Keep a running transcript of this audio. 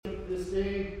this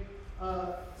day.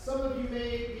 Some of you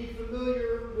may be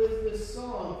familiar with this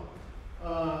song.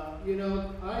 I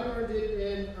learned it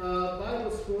in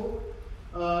Bible school.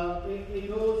 It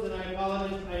goes, and I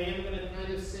apologize, I am going to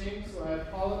kind of sing, so I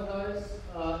apologize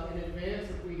in advance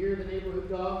if we hear the neighborhood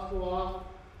dogs go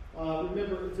off.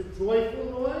 Remember, it's a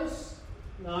joyful noise,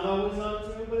 not always on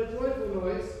tune, but a joyful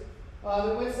noise.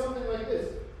 That went something like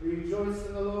this. Rejoice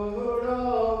in the Lord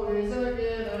always,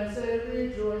 again I say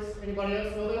rejoice. Anybody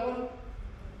else know that one?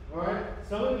 All right,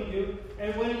 some of you do.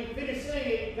 And when you finish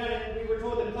saying it, we were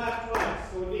told to clap twice.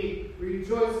 So it would be,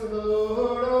 rejoice in the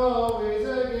Lord always,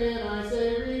 again I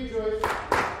say rejoice.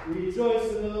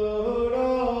 Rejoice in the Lord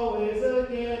always,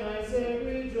 again I say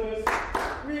rejoice.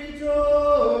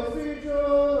 Rejoice,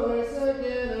 rejoice,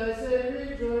 again I say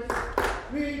rejoice.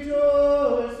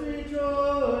 Rejoice,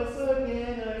 rejoice,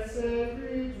 again I say rejoice.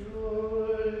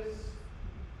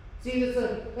 See,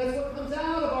 that's what comes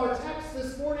out of our text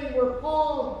this morning, where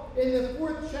Paul, in the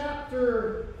 4th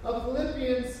chapter of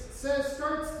Philippians,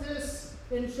 starts this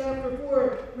in chapter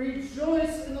 4.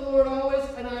 Rejoice in the Lord always,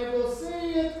 and I will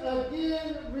say it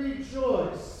again,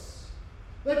 rejoice.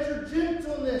 Let your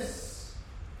gentleness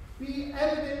be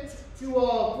evident to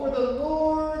all, for the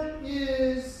Lord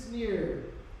is near.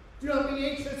 Do not be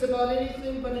anxious about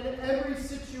anything, but in every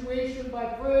situation, by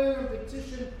prayer and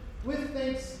petition, with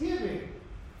thanksgiving,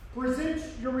 present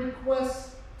your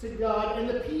requests to God, and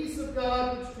the peace of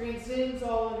God, which transcends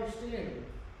all understanding,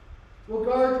 will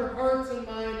guard your hearts and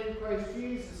mind in Christ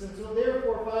Jesus. And so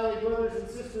therefore, finally, brothers and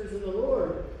sisters in the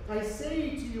Lord, I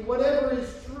say to you, whatever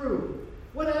is true,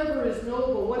 whatever is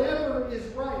noble, whatever is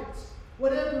right,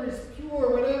 whatever is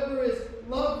pure, whatever is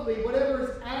lovely, whatever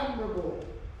is admirable,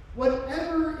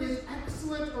 whatever is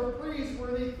excellent or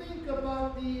praiseworthy, think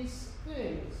about these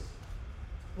things.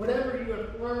 Whatever you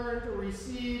have learned or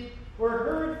received or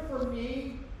heard from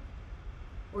me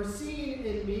or seen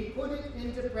in me, put it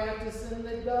into practice, and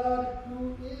the God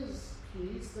who is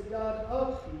peace, the God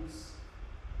of peace,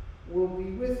 will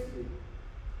be with you.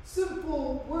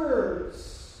 Simple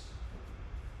words.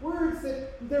 Words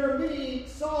that there are many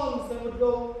songs that would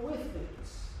go with it.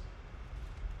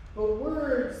 But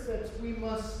words that we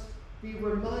must be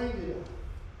reminded of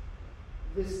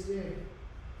this day.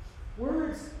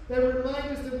 Words that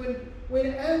remind us that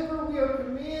whenever we are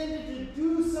commanded to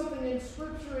do something in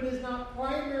Scripture, it is not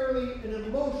primarily an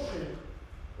emotion.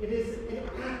 It is an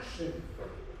action.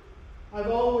 I've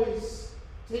always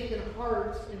taken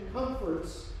heart and comfort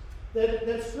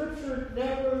that Scripture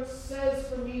never says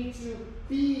for me to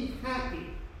be happy.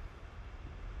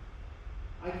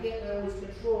 I can't always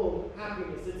control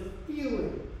happiness. It's a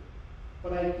feeling.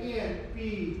 But I can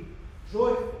be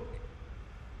joyful.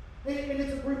 And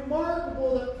it's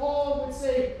remarkable that Paul would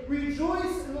say,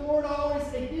 rejoice in the Lord always.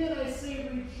 Again, I say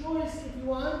rejoice if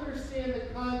you understand the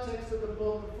context of the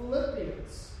book of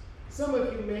Philippians. Some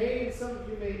of you may, and some of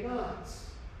you may not.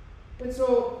 And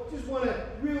so, just want to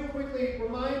real quickly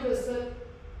remind us that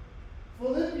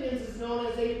Philippians is known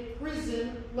as a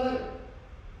prison letter.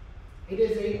 It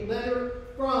is a letter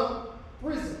from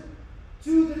prison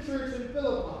to the church in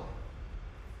Philippi.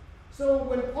 So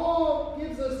when Paul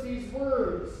gives us these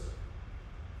words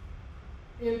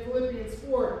in Philippians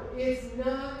 4, it's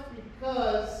not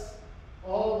because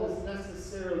all is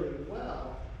necessarily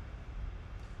well.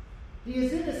 He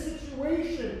is in a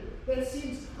situation that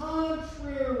seems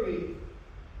contrary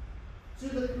to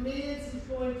the commands he's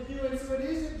going to do. And so it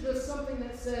isn't just something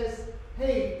that says,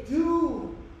 hey,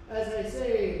 do as I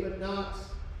say, but not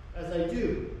as I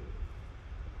do.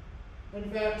 In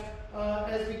fact,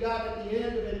 as we got at the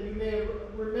end of it, you may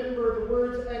remember the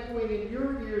words echoing in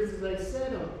your ears as I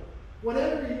said them.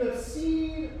 Whatever you have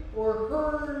seen or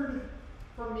heard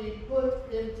from me,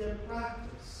 put into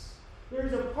practice.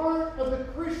 There's a part of the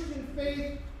Christian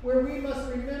faith where we must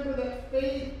remember that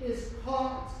faith is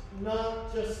taught,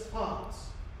 not just taught.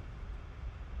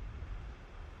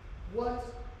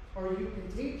 What are you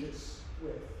contagious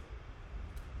with?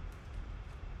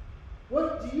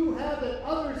 What do you have that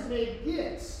others may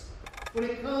get when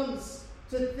it comes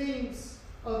to things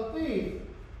of faith?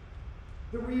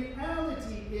 The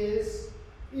reality is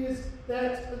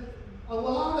that a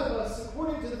lot of us,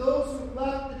 according to those who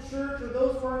left the church or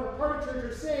those who aren't a part of church,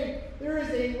 are saying there is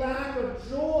a lack of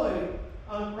joy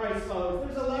on Christ's followers.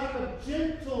 There's a lack of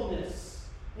gentleness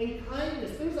and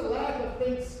kindness. There's a lack of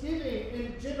thanksgiving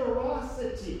and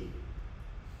generosity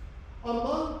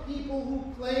among people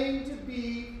who claim to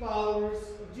be followers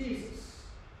of Jesus.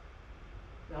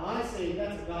 Now I say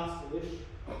that's a gospel issue.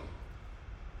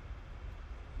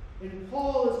 And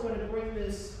Paul is going to bring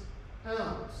this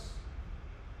out.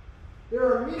 There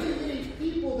are many, many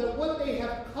people that what they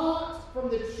have caught from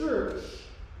the church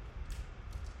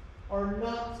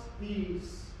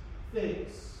these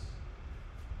things.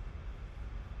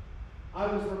 I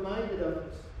was reminded of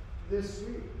it this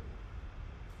week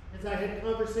as I had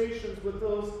conversations with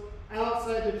those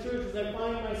outside the church, as I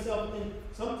find myself in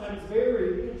sometimes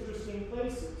very interesting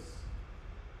places.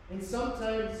 And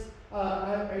sometimes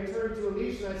I turn to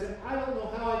Alicia and I said, I don't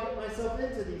know how I get myself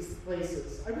into these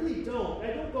places. I really don't.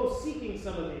 I don't go seeking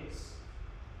some of these.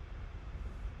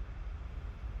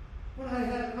 But I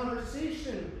had a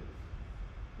conversation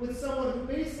with someone who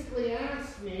basically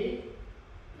asked me,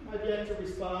 I've yet to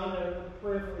respond, I'm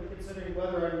prayerfully considering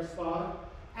whether I respond,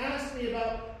 asked me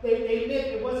about, they admit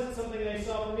it wasn't something they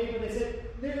saw from me, but they said,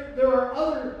 there are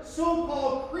other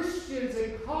so-called Christians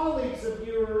and colleagues of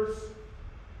yours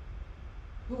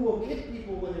who will kick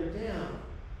people when they're down,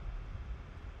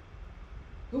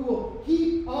 who will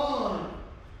keep on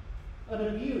an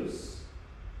abuse.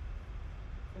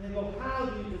 And they go, how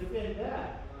do you defend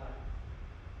that?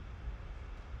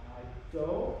 I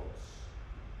don't.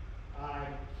 I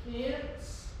can't.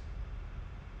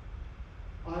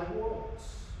 I won't.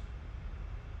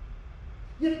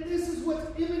 Yet this is what's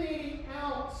emanating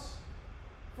out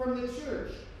from the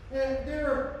church. And there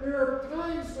are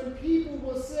times when people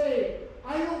will say,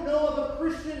 I don't know of a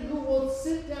Christian who will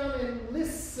sit down and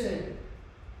listen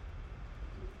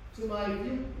to my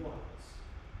viewpoints.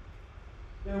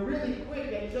 They're really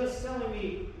quick at just telling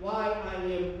me why I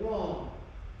am wrong.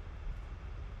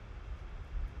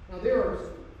 Now, there are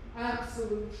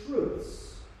absolute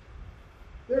truths.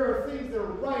 There are things that are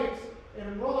right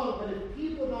and wrong, but if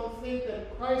people don't think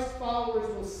that Christ followers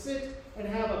will sit and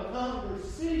have a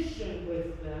conversation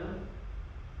with them,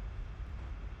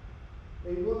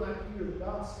 they will not hear the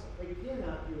gospel. They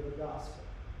cannot hear the gospel.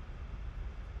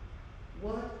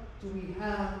 What do we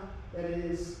have that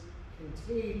is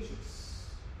contagious?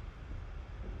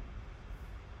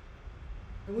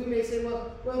 And we may say,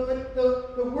 well, but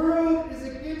the world is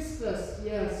against us.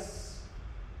 Yes.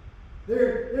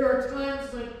 There are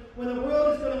times when the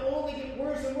world is going to only get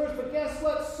worse and worse. But guess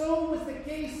what? So was the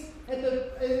case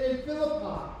in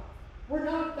Philippi. We're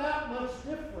not that much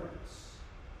different.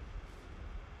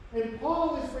 And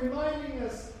Paul is reminding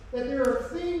us that there are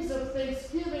things of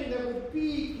thanksgiving that will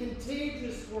be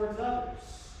contagious towards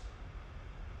others.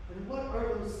 And what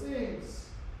are those things?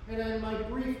 And in my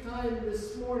brief time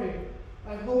this morning,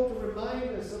 I hope to remind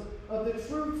us of the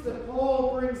truths that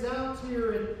Paul brings out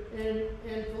here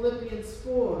in Philippians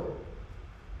 4.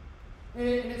 And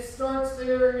it starts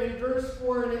there in verse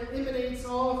 4, and it emanates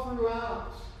all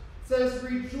throughout. It says,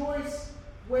 rejoice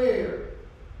where?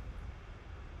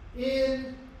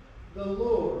 In the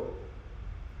Lord.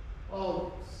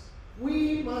 Always.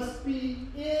 We must be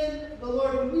in the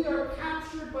Lord. When we are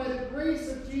captured by the grace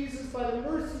of Jesus, by the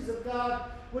mercies of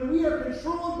God, when we are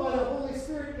controlled by the Holy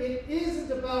Spirit, it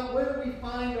isn't about where we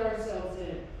find ourselves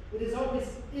in. It is always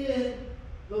in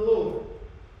the Lord.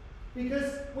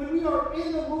 Because when we are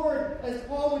in the Lord, as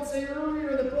Paul would say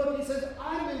earlier in the book, he says,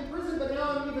 I'm in prison, but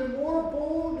now I'm even more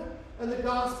bold in the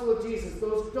gospel of Jesus.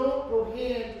 Those don't go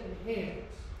hand in hand.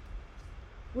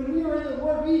 When we are in the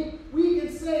Lord, we can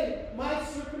say, my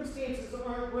circumstances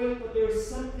aren't great, but there's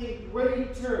something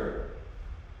greater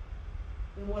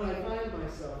than what I find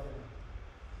myself in.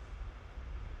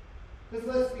 Because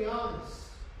let's be honest,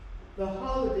 the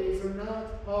holidays are not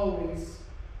always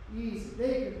easy.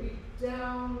 They can be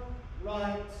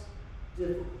downright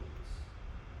difficult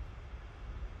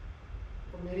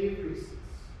for many reasons.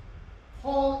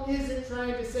 Paul isn't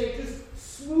trying to say just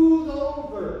smooth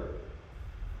over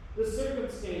the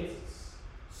circumstances.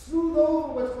 Smooth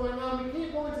over what's going on. We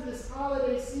can't go into this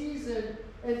holiday season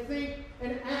and think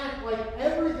and act like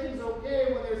everything's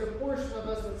okay when there's a portion of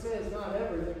us that says not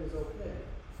everything is okay.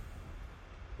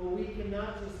 But we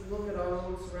cannot just look at our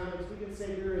own surroundings. We can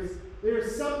say there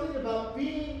is something about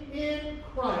being in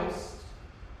Christ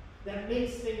that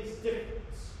makes things different.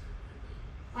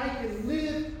 I can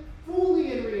live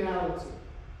fully in reality.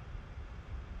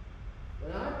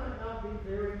 But I might not be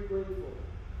very grateful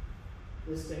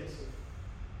this Thanksgiving.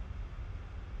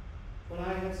 But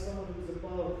I have someone who's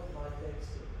above my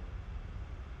Thanksgiving.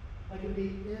 I can be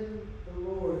in the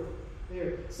Lord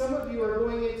there. Some of you are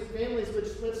going into families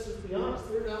which, let's just be honest,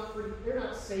 they're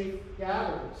not safe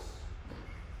gatherings.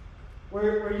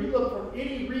 Where you look for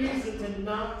any reason to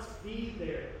not be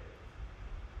there.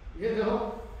 You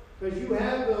know? Because you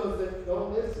have those that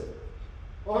don't listen,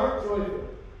 aren't joyful,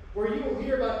 where you will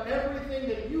hear about everything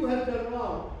that you have done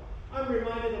wrong. I'm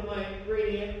reminded of my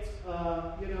great aunt,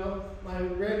 my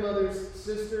grandmother's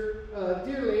sister,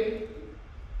 dear lady,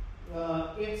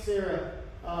 Aunt Sarah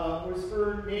was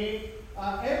her name.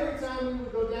 Every time we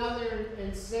would go down there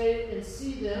and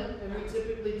see them, and we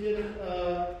typically did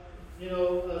it,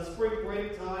 spring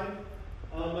break time,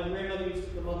 my grandmother used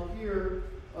to come up here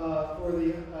for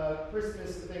the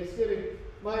Christmas and Thanksgiving.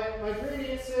 My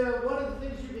great Aunt Sarah, one of the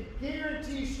things you could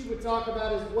guarantee she would talk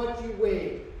about is what you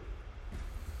weighed.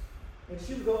 And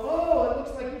she would go, "Oh, it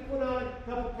looks like you put on a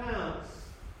couple pounds."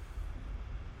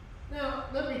 Now,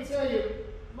 let me tell you,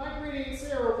 my great Aunt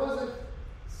Sarah wasn't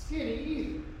skinny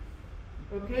either.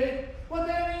 Okay? But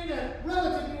that ain't a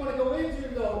relative you want to go into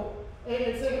though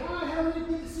and say, "Hi, how are you?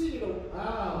 Good to see you." Go,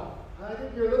 "Wow, I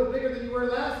think you're a little bigger than you were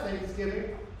last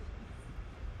Thanksgiving.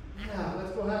 Now,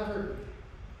 let's go have her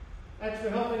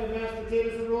extra helping of mashed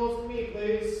potatoes and rolls for me,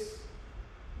 please."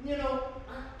 You know,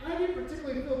 I didn't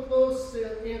particularly feel close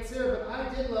to Aunt Sarah, but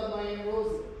I did love my Aunt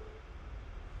Rosalie.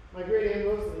 My great Aunt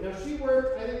Rosalie. Now, she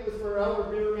worked, I think it was for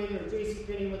Albert Bierman or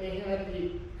JCPenney when they had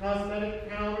the cosmetic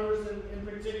counters in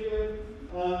particular.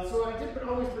 So I didn't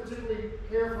always particularly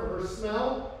care for her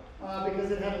smell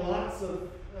because it had lots of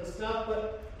stuff.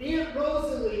 But Aunt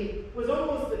Rosalie was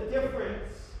almost the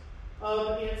difference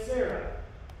of Aunt Sarah.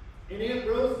 And Aunt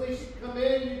Rosalie, she'd come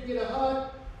in, you'd get a hug,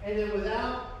 and then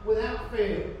without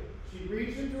fail, she'd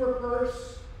reach into her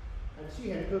purse, and she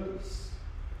had cookies.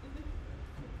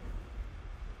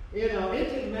 You know, it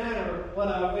didn't matter what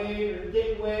I weighed or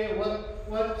didn't weigh or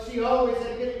what she always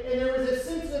had. And there was a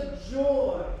sense of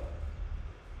joy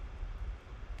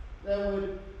that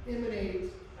would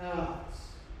emanate out.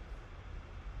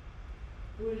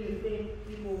 Who do you think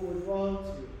people would run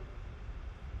to?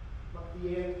 But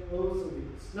the Aunt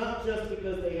Rosalies. Not just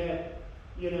because they had,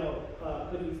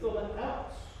 cookies, though that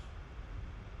helps.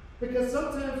 Because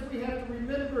sometimes we have to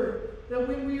remember that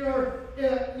when we are,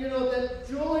 that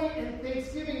joy and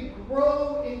thanksgiving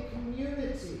grow in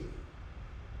community.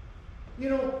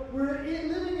 We're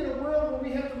living in a world where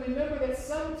we have to remember that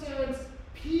sometimes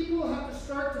people have to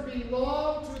start to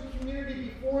belong to a community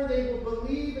before they will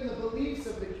believe in the beliefs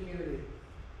of the community.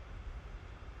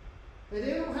 That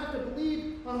they don't have to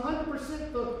believe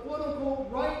 100% the quote-unquote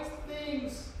right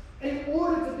things in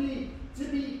order to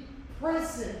be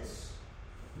present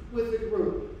with the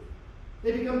group.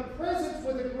 They become present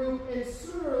with the group, and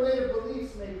sooner or later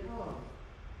beliefs may come.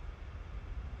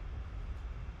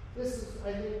 This is,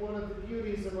 I think, one of the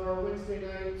beauties of our Wednesday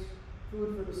night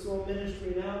Food for the Soul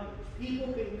ministry and outreach.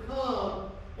 People can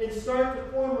come and start to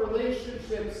form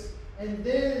relationships, and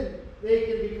then they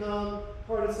can become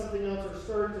part of something else or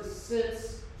start to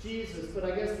sense Jesus. But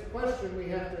I guess the question we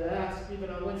have to ask, even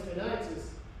on Wednesday nights, is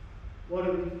what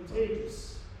are we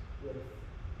contagious with?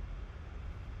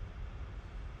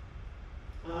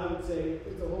 I would say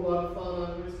it's a whole lot of fun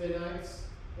on Wednesday nights,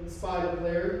 in spite of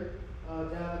Larry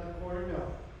down at the corner. No.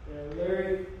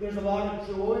 Larry, there's a lot of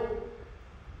joy.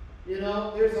 There's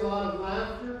a lot of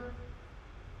laughter.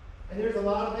 And there's a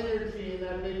lot of energy in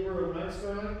that big room, right,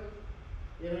 Sterling?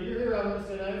 You're here on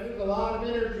Wednesday night. There's a lot of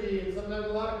energy and sometimes a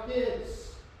lot of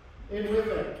kids in with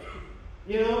it.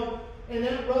 And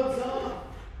that rubs off.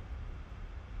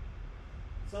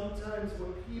 Sometimes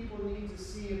what people need to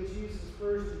see of Jesus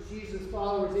first is Jesus'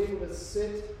 followers able to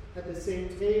sit at the same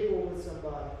table with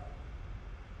somebody.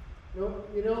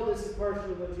 This is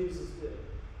partially what Jesus did.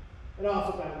 It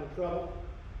also got him in trouble.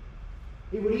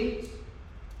 He would eat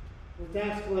with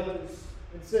tax collectors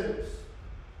and sinners.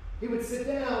 He would sit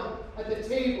down at the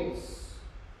tables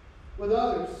with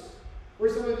others, where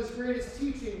some of his greatest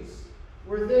teachings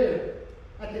were there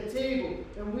at the table.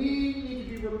 And we need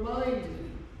to be reminded.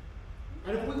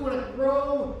 And if we want to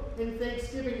grow in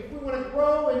thanksgiving, if we want to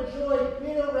grow in joy,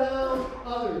 be around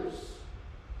others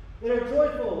that are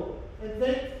joyful and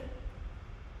thankful.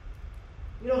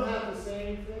 You don't have to say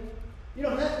anything. You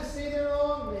don't have to stay there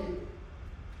long, maybe.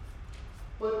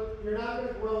 But you're not going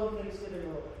to grow in thanksgiving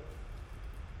alone.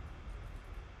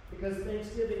 Because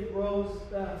thanksgiving grows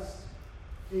best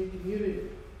in community.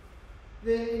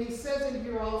 And he says in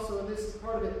here also, and this is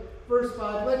part of it, verse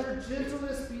 5, let your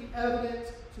gentleness be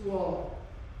evident to all.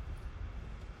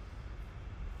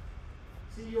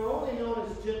 See, you're only known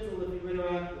as gentle if you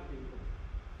interact with people.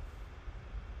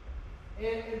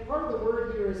 And part of the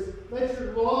word here is, let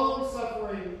your long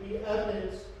suffering be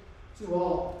evident to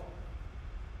all.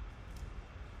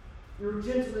 Your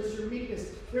gentleness, your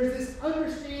meekness. There's this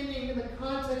understanding in the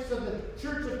context of the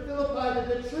church of Philippi that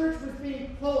the church was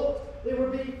being poked. They were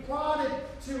being prodded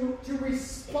to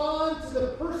respond to the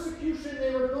persecution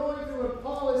they were going through. And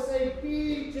Paul is saying,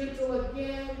 be gentle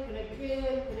again and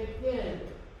again and again.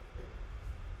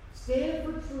 Stand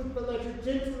for truth, but let your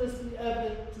gentleness be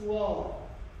evident to all.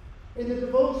 In the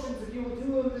devotions, if you will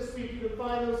do them this week, you can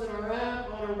find those in our app,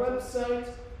 on our website,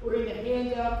 or in the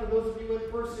handout for those of you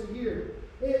in person here.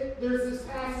 There's this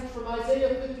passage from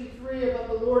Isaiah 53 about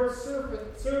the Lord's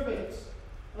servant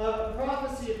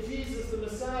prophecy of Jesus, the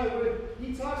Messiah, where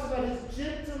he talks about his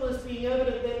gentleness being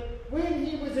evident, that when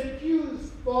he was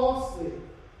accused falsely,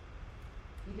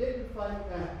 he didn't fight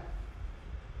back.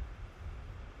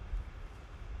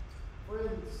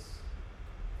 Friends,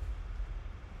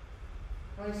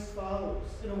 Christ followers,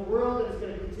 in a world that is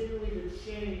going to continually to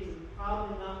change and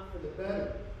probably not for the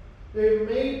better, there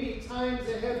may be times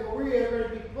ahead where we are going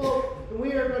to be poked and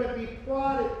we are going to be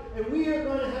prodded and we are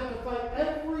going to have to fight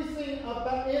everything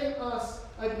about in us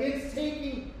against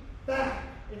taking back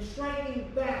and striking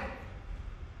back.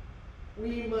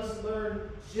 We must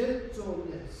learn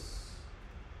gentleness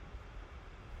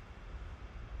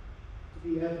to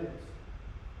be evident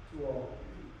to all.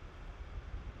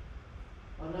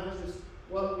 On not just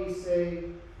what we say,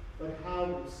 but how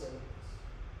we say it.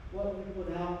 What we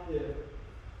put out there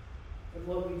and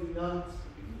what we do not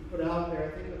put out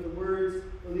there. I think of the words,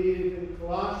 I believe in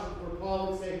Colossians, where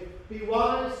Paul would say, be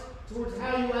wise towards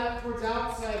how you act towards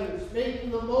outsiders,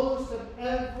 making the most of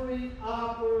every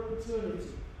opportunity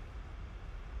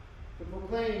to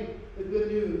proclaim the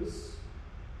good news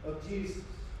of Jesus.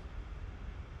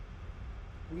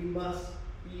 We must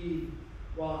be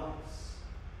wise.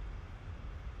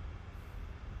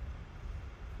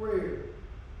 Prayer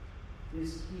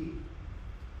is key.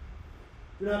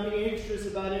 Do not be anxious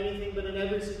about anything, but in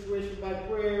every situation by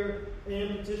prayer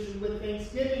and petition with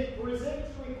thanksgiving, present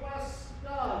your requests to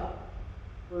God.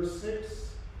 Verse 6.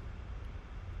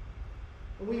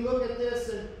 When we look at this,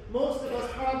 and most of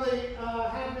us probably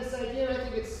have this idea, and I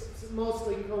think it's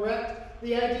mostly correct,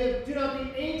 the idea of do not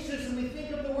be anxious, and we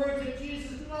think of the words of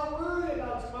Jesus, do not worry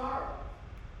about tomorrow.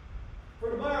 For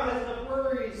tomorrow has enough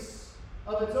worries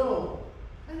of its own.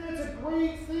 And that's a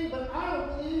great thing, but I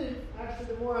don't believe, actually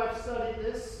the more I've studied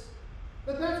this,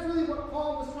 that that's really what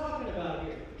Paul was talking about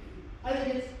here. I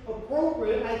think it's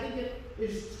appropriate, I think it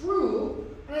is true,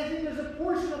 and I think there's a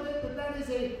portion of it that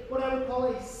is what I would call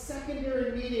a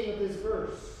secondary meaning of this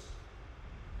verse.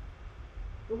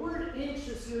 The word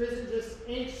anxious here isn't just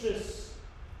anxious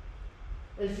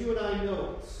as you and I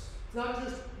know it. It's not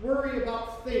just worry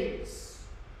about things.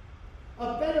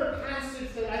 A better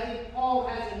passage that I think Paul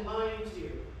has in mind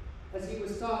here, as he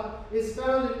was taught, is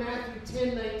found in Matthew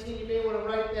 10:19. You may want to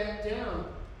write that down.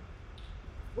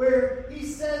 Where he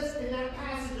says in that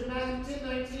passage of Matthew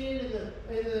 10:19,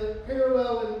 in the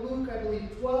parallel in Luke, I believe,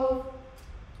 12,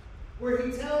 where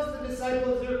he tells the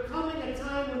disciples, there coming a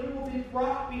time when you will be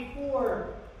brought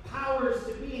before powers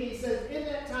to be. And he says, in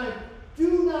that time,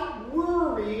 do not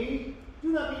worry,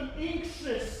 do not be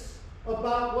anxious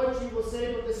about what you will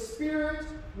say, but the Spirit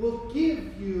will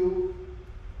give you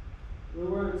the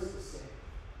words to say.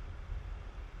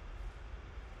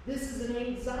 This is an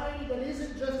anxiety that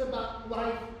isn't just about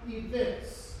life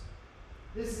events.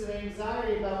 This is an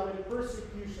anxiety about when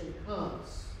persecution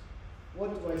comes.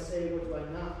 What do I say? What do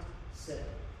I not say?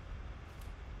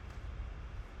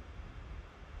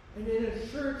 And in a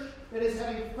church that is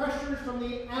having pressures from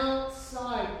the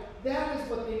outside, that is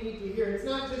what they need to hear. It's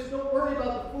not just don't worry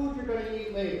about the food you're going to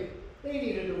eat later. They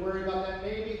needed to worry about that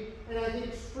maybe, and I think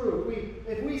it's true.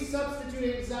 If we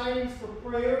substitute anxieties for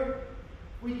prayer,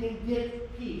 we can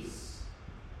get peace.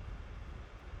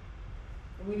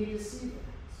 And we need to see that.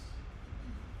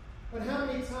 But how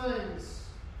many times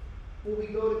will we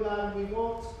go to God and we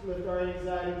won't lift our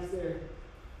anxieties there?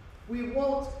 We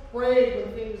won't pray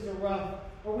when things are rough.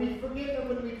 Or we forget that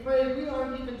when we pray, we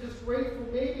aren't even just grateful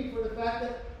maybe for the fact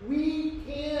that we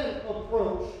can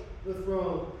approach the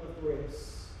throne of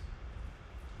grace.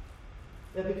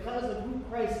 That because of who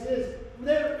Christ is,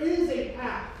 there is a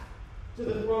path to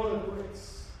the throne of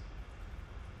grace.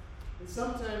 And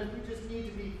sometimes we just need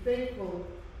to be thankful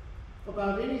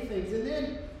about anything. And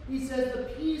then he says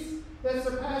the peace that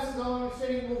surpasses all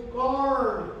understanding will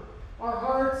guard our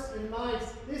hearts and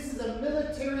minds. This is a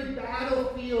military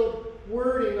battlefield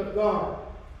wording of guard.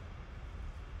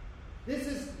 This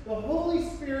is the Holy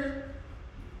Spirit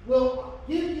will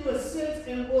give you a sense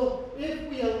and will, if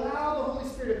we allow the Holy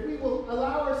Spirit, if we will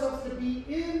allow ourselves to be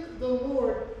in the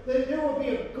Lord, then there will be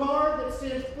a guard that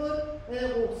stands put and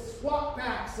it will swap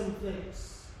back some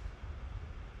things.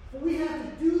 But we have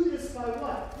to do this by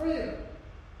what? Prayer.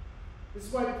 This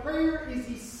is why prayer is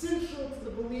essential to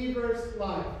the believer's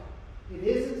life. It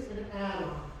isn't an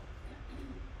add-on.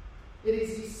 It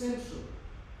is essential.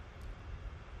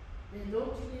 And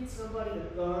don't you need somebody to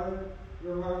guard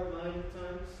your heart and mind at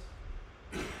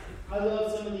times? I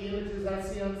love some of the images I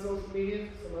see on social media.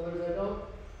 Some others I don't.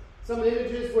 Some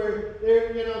images where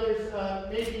there's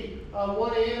maybe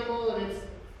one animal and it's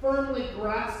firmly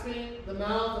grasping the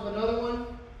mouth of another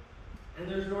one. And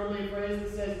there's normally a phrase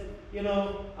that says,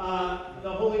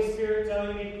 the Holy Spirit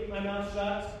telling me to keep my mouth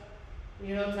shut.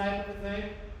 type of a thing.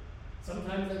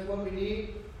 Sometimes that's what we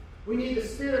need. We need the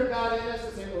Spirit of God in us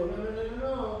to say, oh,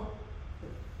 no.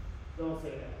 Don't say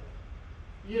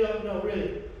that. No,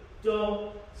 really.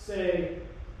 Don't say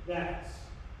that.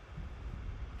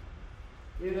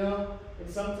 And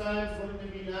sometimes wouldn't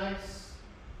it be nice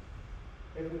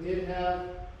if we did have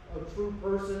a true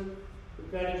person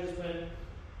who kind of just went,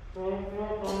 no.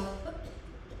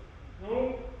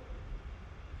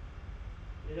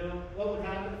 What would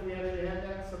happen if we actually had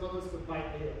that? Some of us would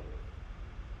bite the hip.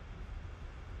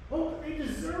 Oh, they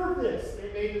deserve this.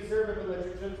 They may deserve it, but let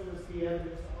your gentleness be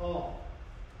evident to all.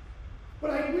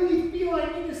 But I really feel I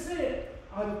need to say it.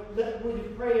 Would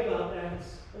you pray about that?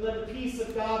 And let the peace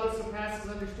of God that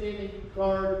surpasses understanding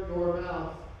guard your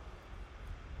mouth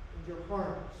and your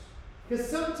heart. Because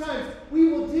sometimes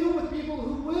we will deal with people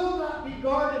who will not be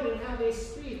guarded in how they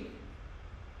speak.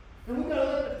 And we've got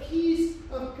to let the peace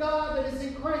of God that is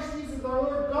in Christ Jesus our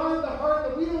Lord guard the heart,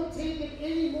 that we don't take it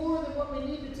any more than what we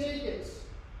need to take it.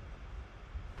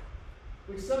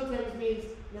 Which sometimes means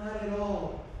not at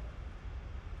all.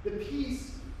 The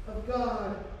peace of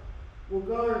God will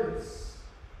guard us.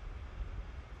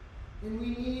 And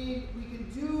we can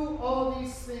do all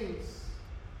these things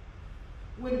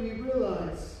when we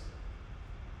realize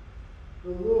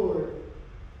the Lord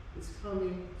is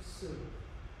coming soon.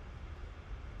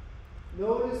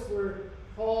 Notice where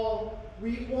Paul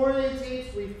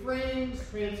reorientates, reframes,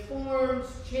 transforms,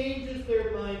 changes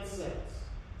their mindsets.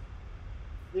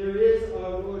 There is our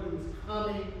Lord who is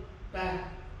coming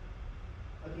back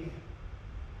again.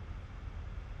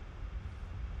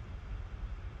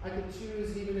 I could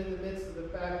choose, even in the midst of the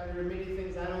fact there are many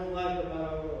things I don't like about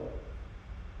our Lord.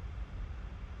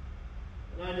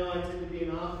 And I know I tend to be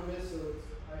an optimist, so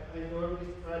I normally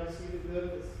try to see the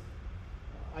good. Because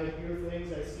I hear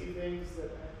things, I see things that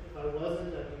if I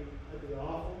wasn't, I'd be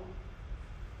awful.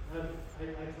 I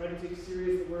try to take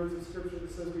serious the words of Scripture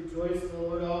that says, rejoice in the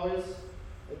Lord always.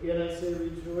 Again, I say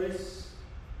rejoice.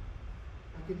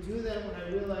 I can do that when I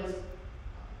realize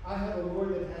I have a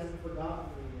Lord that hasn't forgotten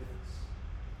me yet.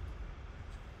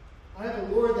 I have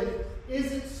a Lord that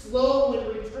isn't slow in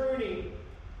returning,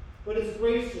 but is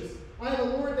gracious. I have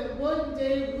a Lord that one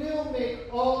day will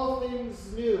make all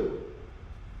things new.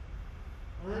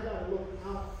 And I've got to look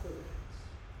out for that.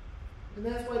 And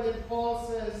that's why then Paul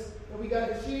says that we got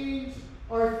to change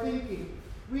our thinking.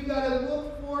 We got to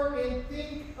look for and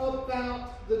think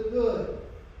about the good.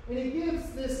 And he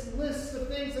gives this list of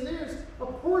things. And there's a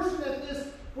portion of this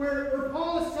where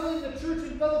Paul is telling the church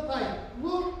in Philippi,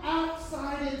 look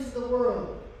outside into the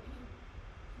world.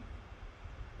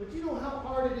 But you know how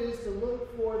hard it is to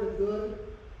look for the good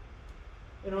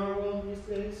in our world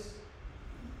these days?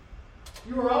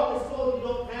 You are always told you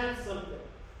don't have something.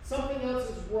 Something else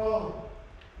is wrong.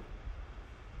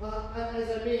 As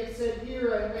I may have said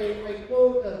here, I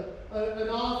quote an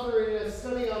author in a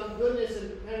study on goodness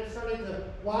and kind of starting to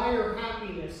wire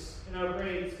happiness in our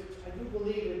brains, which I do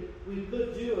believe that we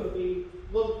could do if we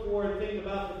look for and think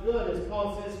about the good, as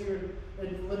Paul says here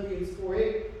in Philippians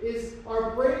 4:8, is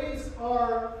our brains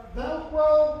are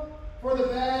Velcro for the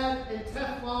bad and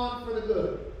Teflon for the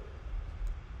good.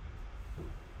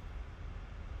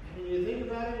 And you think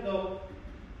about it and go,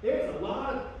 there's a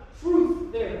lot of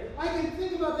truth there. I can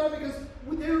think about that because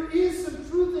there is some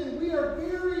truth in it. We are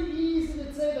very easy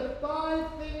to say the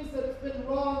 5 things that have been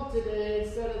wrong today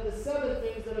instead of the 7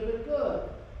 things that have been good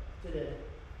today.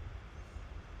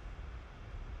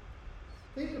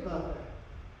 Think about that.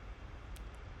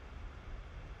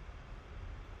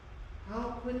 How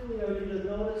quickly are you to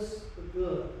notice the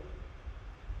good?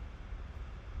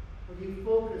 When you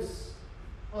focus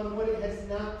on what it has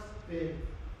not been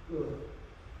good.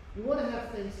 You want to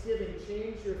have Thanksgiving,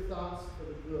 change your thoughts for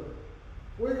the good.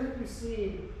 Where have you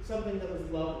seen something that was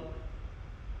lovely?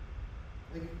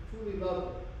 Like truly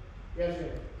lovely? Yes, Jen. I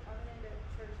went into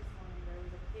church this morning. There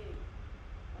was a pig,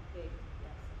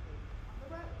 yes,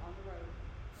 on the road,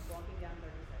 walking down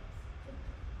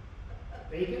 36.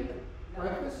 Bacon? No.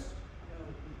 Breakfast? No.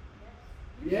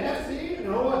 Yeah, see? You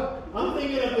know what? I'm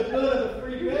thinking of the good of the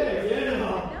free bread, you know. No.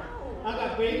 I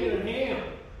got bacon and ham.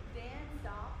 Dan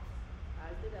stopped,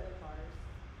 as did other cars,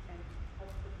 and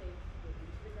touched the pig into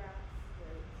the grass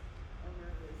where its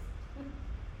owner was.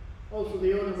 Oh, so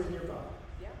the owner was nearby.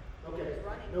 Yeah. Okay. He was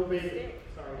running No with a bacon. stick.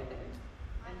 Sorry. And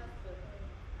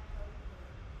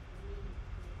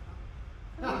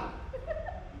Ah.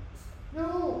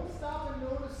 No, stop and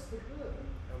notice the good.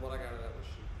 And what I got out of that was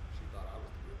she thought I was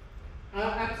the good.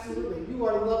 Absolutely. You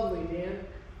are lovely, Dan.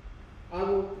 I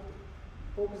will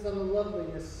focus on the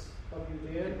loveliness of you,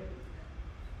 Dan.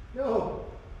 No.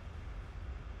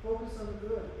 Focus on the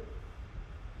good.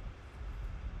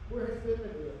 Where has been the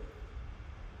good?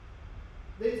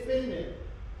 It's been there.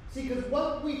 See, because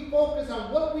what we focus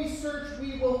on, what we search,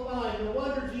 we will find. No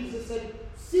wonder Jesus said,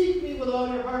 seek me with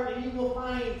all your heart and you will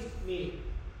find me.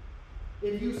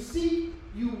 If you seek,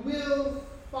 you will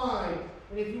find.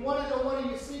 And if you want to know what are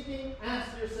you seeking,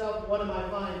 ask yourself, what am I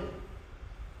finding?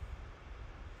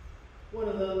 One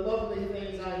of the lovely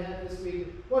things I had this week,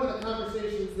 one of the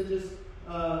conversations that just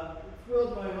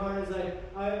thrilled my heart is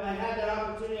I had that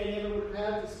opportunity I never would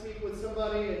have had to speak with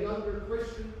somebody, a younger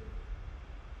Christian,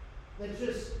 that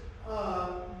just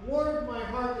warmed my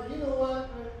heart that, you know what,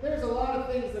 there's a lot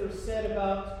of things that are said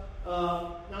about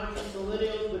not just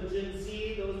millennials, but Gen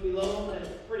Z, those below, that's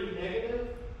pretty negative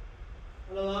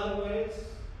in a lot of ways.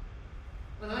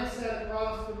 And I sat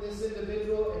across from this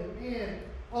individual, and man,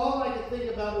 all I could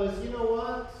think about was, you know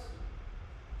what?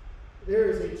 There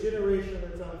is a generation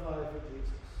that's on fire for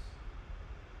Jesus.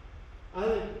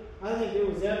 I think there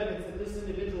was evidence that this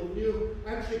individual knew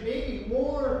actually maybe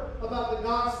more about the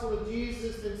gospel of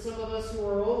Jesus than some of us who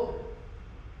are older.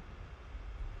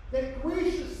 That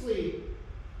graciously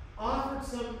offered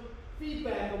some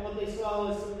feedback on what they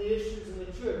saw as some of the issues in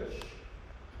the church.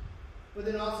 But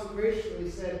then also graciously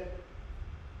said,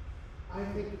 I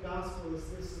think the gospel is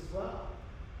this as well.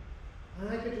 And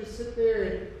I could just sit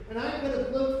there and I could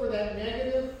have looked for that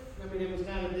negative. I mean, it was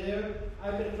kind of there.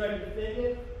 I could have tried to defend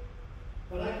it.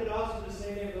 But I could also just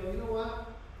say there, go, you know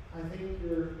what? I think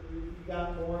you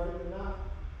got more of it than not.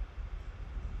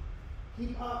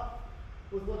 Keep up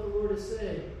with what the Lord is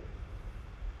saying.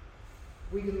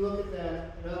 We can look at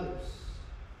that in others.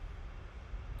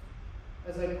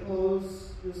 As I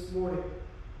close this morning,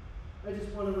 I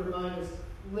just want to remind us,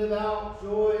 live out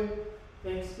joy,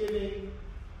 thanksgiving,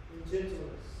 and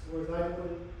gentleness. Or as I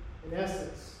put it, in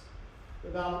essence,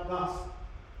 live out the gospel.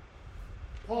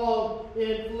 Paul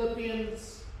in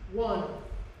Philippians 1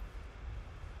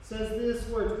 says this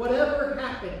word, whatever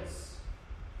happens,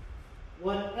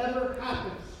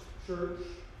 church,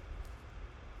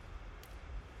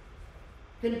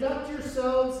 conduct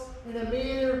yourselves in a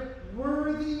manner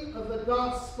worthy of the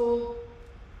gospel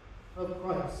of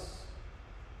Christ.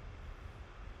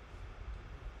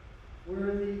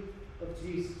 Worthy of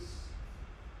Jesus.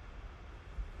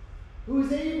 Who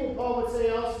is able, Paul would say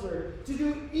elsewhere, to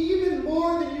do even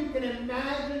more than you can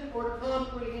imagine or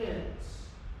comprehend.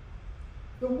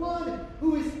 The one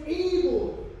who is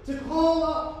able to call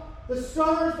up the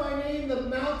stars by name, the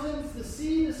mountains, the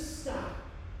sea, the sky.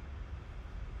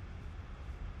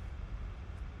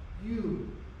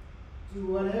 You do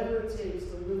whatever it takes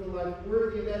to live a life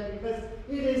worthy of that, because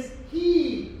it is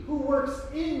He who works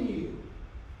in you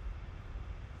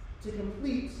to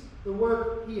complete the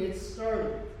work He had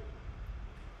started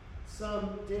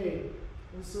someday.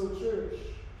 And so, church,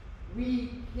 we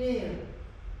can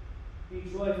be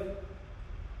joyful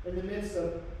in the midst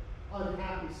of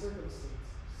unhappy circumstances.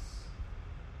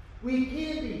 We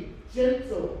can be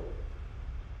gentle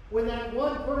when that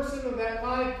one person or that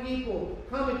 5 people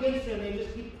come against you and they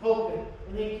just keep poking,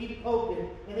 and they keep poking,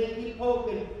 and they keep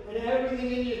poking, and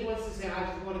everything in you wants to say,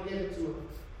 I just want to give it to them.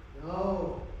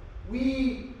 No.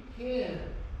 We can.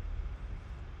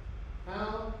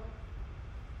 How?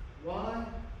 Why?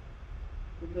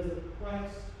 Because of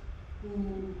Christ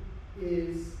who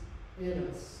is in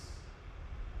us.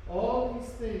 All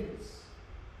these things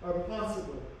are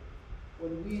possible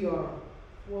when we are,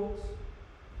 quote,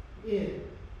 in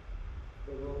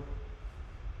the Lord.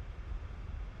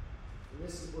 And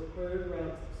this is what prayer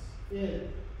grounds us,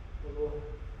 in the Lord.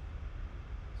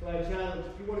 So I challenge,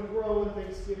 if you want to grow in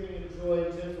thanksgiving and joy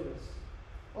and gentleness,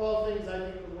 all things I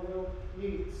think the world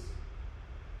needs.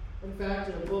 In fact,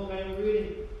 in a book I am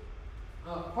reading,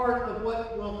 part of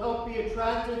what will help be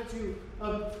attractive to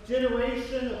a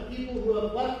generation of people who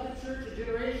have left the church, a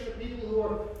generation of people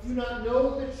who do not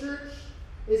know the church,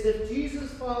 is if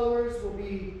Jesus' followers will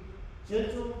be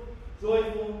gentle,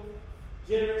 joyful,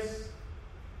 generous,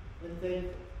 and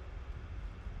thankful.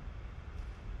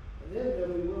 And then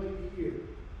they'll be willing to hear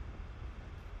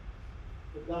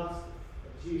the gospel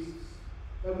of Jesus.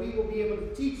 That we will be able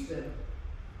to teach them.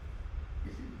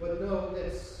 But know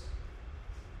this,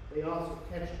 they also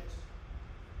catch it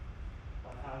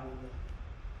by how we live.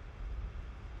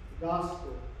 The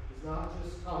gospel is not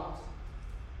just taught,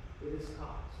 it is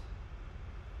taught.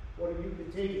 What are you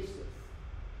contagious with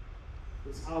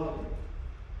this holiday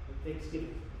and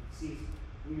Thanksgiving season?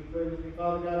 Will you pray with me?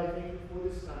 Father God, I thank you for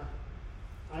this time.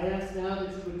 I ask now that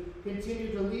you would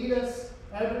continue to lead us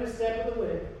every step of the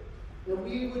way, that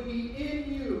we would be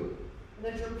in you, and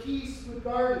that your peace would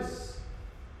guard us,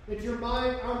 that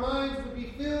our minds would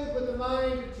be filled with the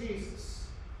mind of Jesus,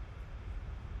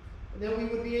 and that we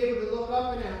would be able to look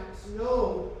up and out, to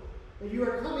know that you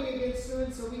are coming again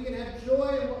soon so we can have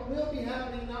joy in what will be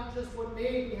happening, not just what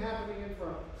may be happening in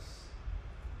front of us.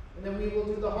 And then we will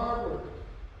do the hard work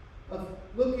of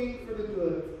looking for the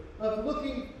good, of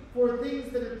looking for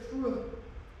things that are true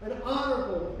and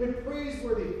honorable and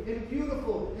praiseworthy and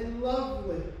beautiful and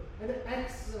lovely and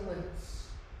excellent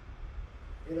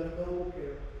and of noble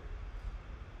character.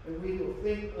 And we will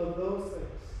think of those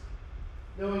things,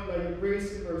 knowing by your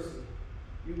grace and mercy,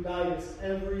 you guide us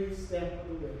every step of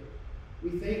the way.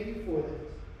 We thank you for this.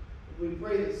 We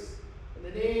pray this in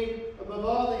the name above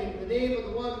all names, the name of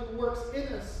the one who works in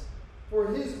us for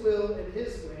his will and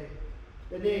his way,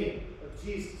 the name of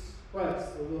Jesus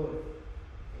Christ the Lord.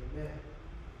 Amen.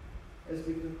 As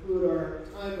we conclude our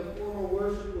time of formal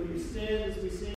worship, will you stand as we sing?